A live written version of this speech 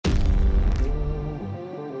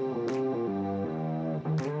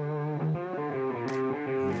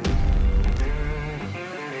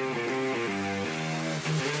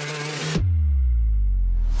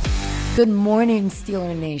Good morning,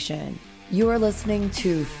 Steeler Nation. You are listening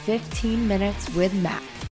to 15 Minutes with Mac.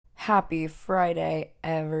 Happy Friday,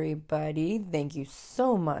 everybody. Thank you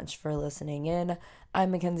so much for listening in.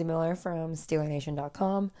 I'm Mackenzie Miller from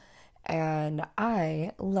SteelerNation.com, and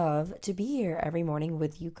I love to be here every morning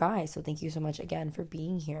with you guys. So thank you so much again for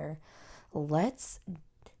being here. Let's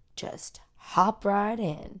just hop right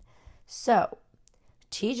in. So,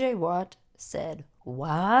 TJ Watt said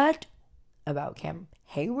what about Cam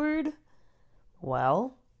Heyward?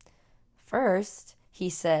 Well, first, he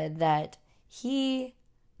said that he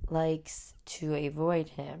likes to avoid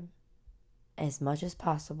him as much as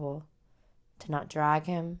possible, to not drag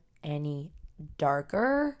him any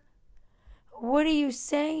darker. What are you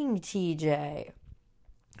saying, TJ?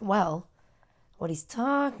 Well, what he's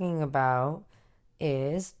talking about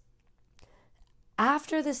is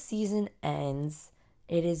after the season ends,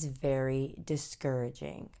 it is very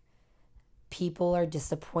discouraging. People are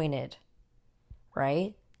disappointed,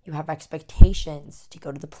 right? You have expectations to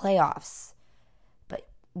go to the playoffs. But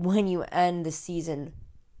when you end the season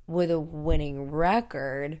with a winning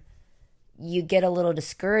record, you get a little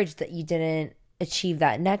discouraged that you didn't achieve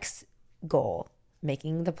that next goal,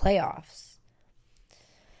 making the playoffs.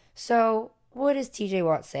 So, what is TJ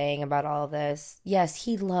Watt saying about all of this? Yes,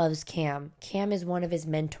 he loves Cam. Cam is one of his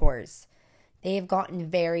mentors. They have gotten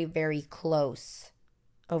very, very close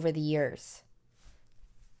over the years.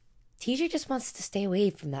 TJ just wants to stay away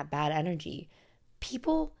from that bad energy.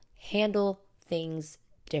 People handle things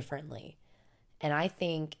differently. And I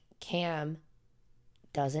think Cam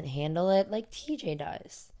doesn't handle it like TJ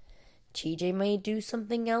does. TJ may do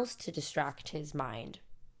something else to distract his mind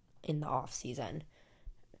in the off season.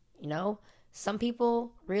 You know, some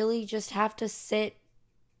people really just have to sit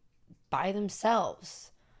by themselves.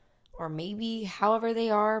 Or maybe however they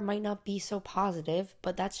are might not be so positive,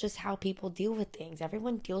 but that's just how people deal with things.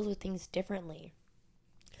 Everyone deals with things differently.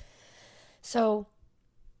 So,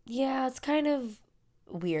 yeah, it's kind of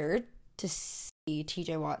weird to see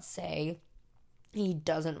TJ Watt say he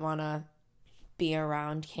doesn't want to be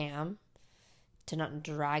around Cam, to not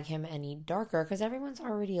drag him any darker, because everyone's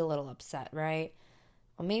already a little upset, right?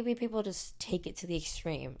 Well, maybe people just take it to the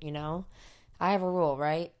extreme, you know? I have a rule,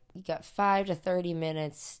 right? You got 5 to 30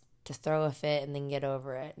 minutes to throw a fit and then get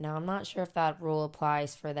over it. Now, I'm not sure if that rule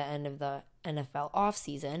applies for the end of the NFL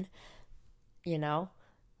offseason, you know,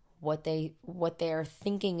 what they are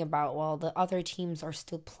thinking about while the other teams are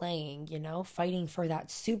still playing, you know, fighting for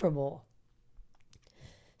that Super Bowl.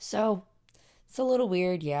 So, it's a little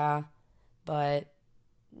weird, yeah, but,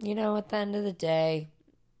 you know, at the end of the day,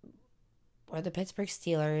 we're the Pittsburgh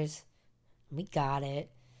Steelers. We got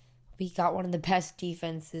it. We got one of the best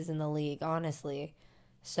defenses in the league, honestly.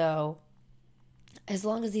 So, as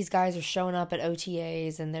long as these guys are showing up at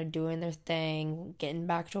OTAs and they're doing their thing, getting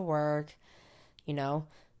back to work, you know,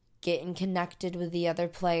 getting connected with the other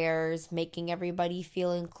players, making everybody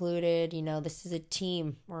feel included, you know, this is a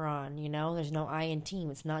team we're on, you know, there's no I in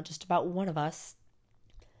team. It's not just about one of us.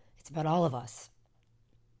 It's about all of us.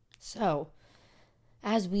 So,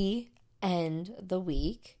 as we end the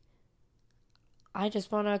week, I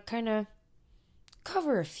just want to kind of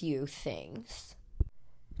cover a few things.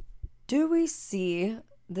 Do we see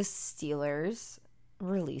the Steelers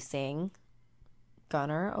releasing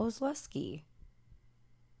Gunnar Olszewski?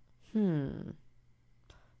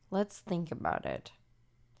 Let's think about it.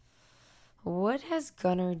 What has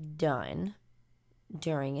Gunnar done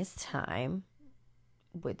during his time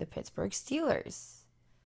with the Pittsburgh Steelers?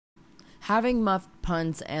 Having muffed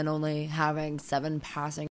punts and only having 7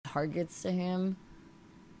 passing targets to him,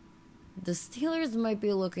 the Steelers might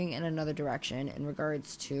be looking in another direction in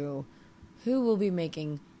regards to who will be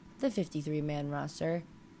making the 53-man roster,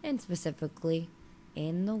 and specifically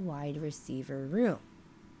in the wide receiver room.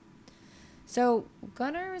 So,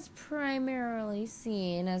 Gunnar is primarily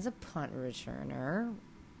seen as a punt returner,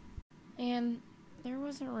 and there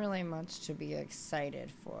wasn't really much to be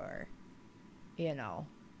excited for, you know,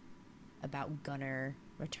 about Gunnar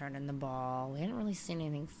returning the ball. We hadn't really seen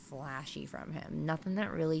anything flashy from him. Nothing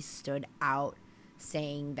that really stood out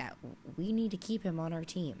saying that we need to keep him on our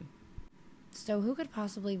team. So who could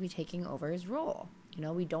possibly be taking over his role? You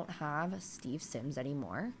know, we don't have Steve Sims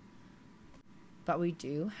anymore, but we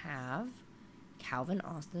do have Calvin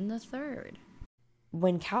Austin III.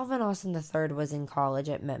 When Calvin Austin III was in college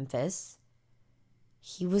at Memphis,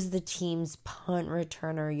 he was the team's punt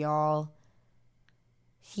returner, y'all.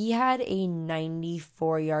 He had a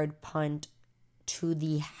 94-yard punt to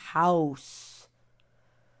the house.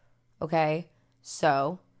 Okay,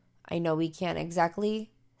 so I know we can't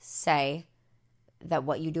exactly say that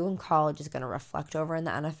what you do in college is going to reflect over in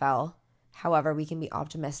the NFL. However, we can be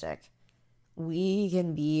optimistic. we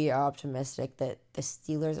can be optimistic that the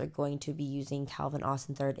Steelers are going to be using Calvin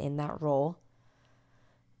Austin III in that role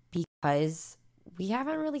because we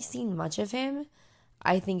haven't really seen much of him.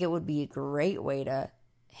 I think it would be a great way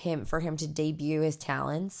for him to debut his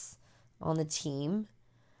talents on the team.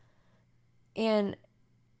 And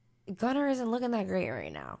Gunnar isn't looking that great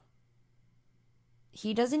right now.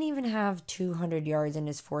 He doesn't even have 200 yards in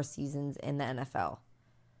his 4 seasons in the NFL.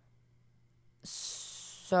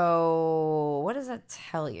 So, what does that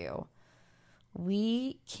tell you?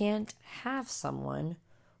 We can't have someone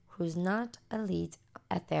who's not elite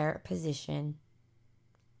at their position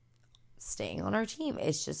staying on our team.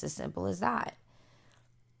 It's just as simple as that.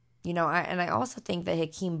 I also think that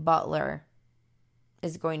Hakeem Butler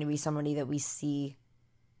is going to be somebody that we see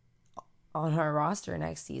on our roster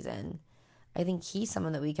next season. I think he's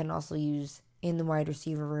someone that we can also use in the wide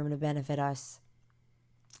receiver room to benefit us.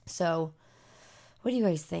 So, what do you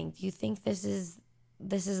guys think? Do you think this is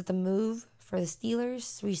the move for the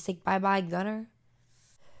Steelers? We say bye-bye Gunnar?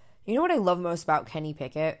 You know what I love most about Kenny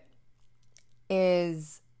Pickett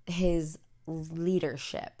is his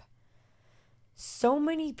leadership. So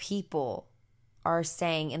many people are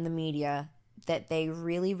saying in the media that they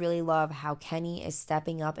really, really love how Kenny is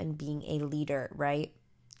stepping up and being a leader, right?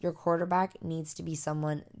 Your quarterback needs to be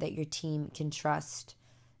someone that your team can trust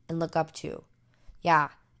and look up to. Yeah,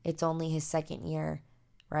 it's only his second year,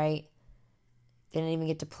 right? Didn't even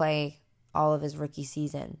get to play all of his rookie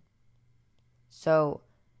season. So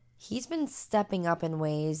he's been stepping up in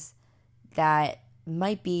ways that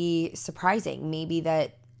might be surprising. Maybe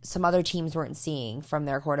that some other teams weren't seeing from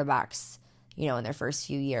their quarterbacks, in their first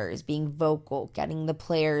few years. Being vocal, getting the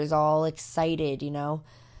players all excited,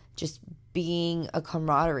 just being a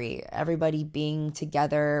camaraderie, everybody being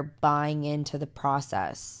together, buying into the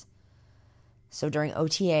process. So during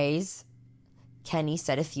OTAs, Kenny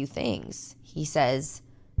said a few things. He says,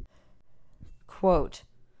 quote,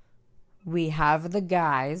 "We have the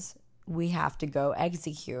guys, we have to go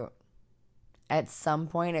execute. At some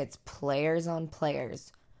point, it's players on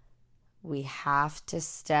players. We have to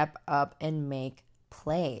step up and make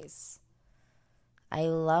plays." I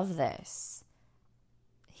love this.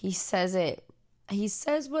 He says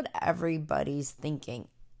what everybody's thinking.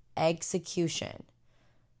 Execution.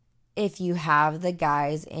 If you have the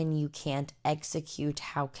guys and you can't execute,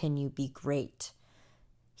 how can you be great?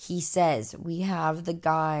 He says, we have the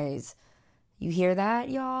guys. You hear that,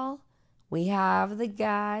 y'all? We have the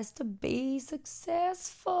guys to be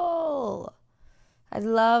successful. I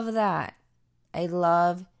love that. I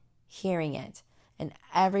love hearing it. And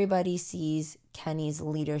everybody sees Kenny's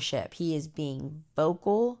leadership. He is being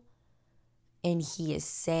vocal and he is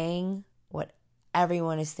saying what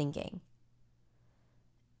everyone is thinking.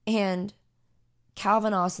 And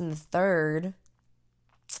Calvin Austin III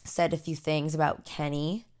said a few things about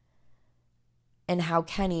Kenny and how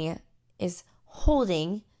Kenny is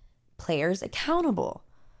holding players accountable.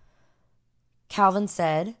 Calvin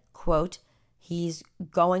said, quote, "He's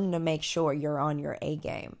going to make sure you're on your A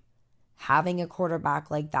game. Having a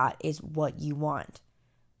quarterback like that is what you want,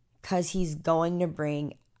 because he's going to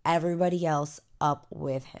bring everybody else up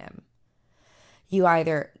with him. You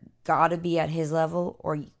either got to be at his level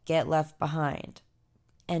or you get left behind."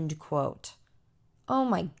 End quote. Oh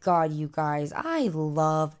my God, you guys, I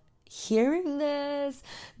love hearing this.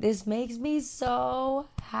 This makes me so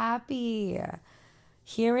happy.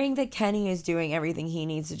 Hearing that Kenny is doing everything he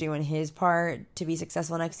needs to do in his part to be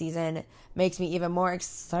successful next season makes me even more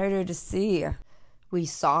excited to see. We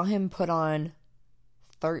saw him put on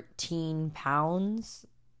 13 pounds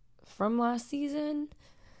from last season.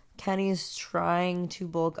 Kenny's trying to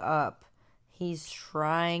bulk up. He's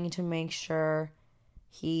trying to make sure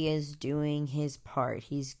he is doing his part.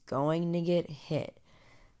 He's going to get hit.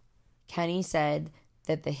 Kenny said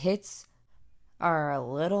that the hits are a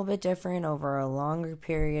little bit different over a longer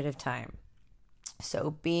period of time.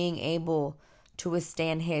 So being able to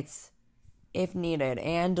withstand hits if needed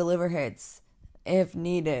and deliver hits if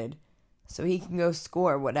needed so he can go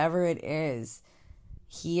score whatever it is,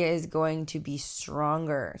 he is going to be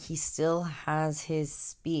stronger. He still has his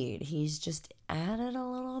speed. He's just added a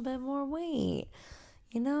little bit more weight.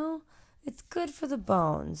 It's good for the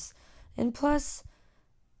bones. And plus,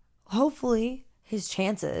 hopefully, his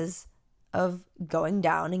chances of going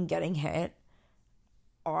down and getting hit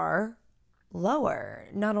are lower.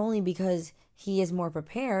 Not only because he is more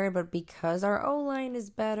prepared, but because our O-line is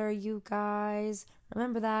better, you guys.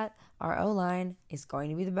 Remember that. Our O-line is going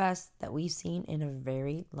to be the best that we've seen in a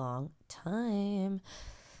very long time.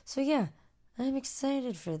 So yeah, I'm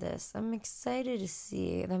excited for this. I'm excited to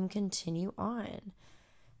see them continue on.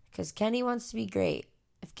 Because Kenny wants to be great.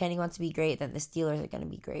 if Kenny wants to be great, then the Steelers are going to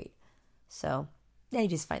be great. So I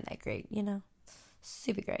just find that great,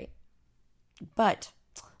 super great. But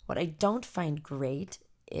what I don't find great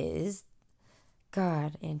is,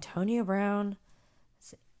 God, Antonio Brown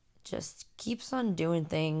just keeps on doing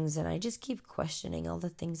things, and I just keep questioning all the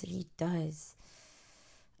things that he does.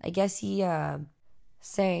 I guess he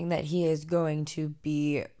saying that he is going to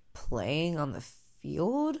be playing on the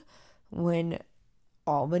field when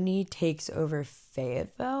Albany takes over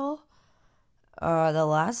Fayetteville. The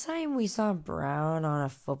last time we saw Brown on a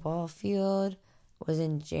football field was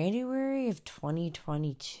in January of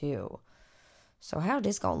 2022. So how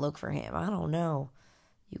this gonna look for him? I don't know.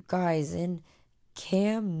 You guys, and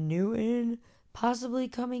Cam Newton possibly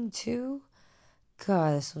coming too?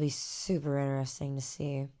 God, this will be super interesting to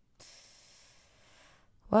see.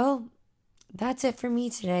 Well, that's it for me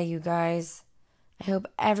today, you guys. I hope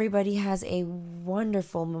everybody has a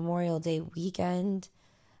wonderful Memorial Day weekend.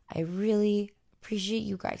 I really appreciate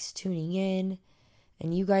you guys tuning in.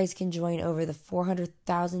 And you guys can join over the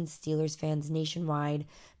 400,000 Steelers fans nationwide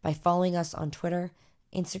by following us on Twitter,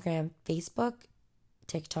 Instagram, Facebook,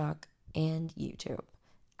 TikTok, and YouTube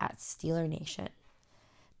at SteelerNation.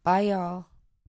 Bye, y'all.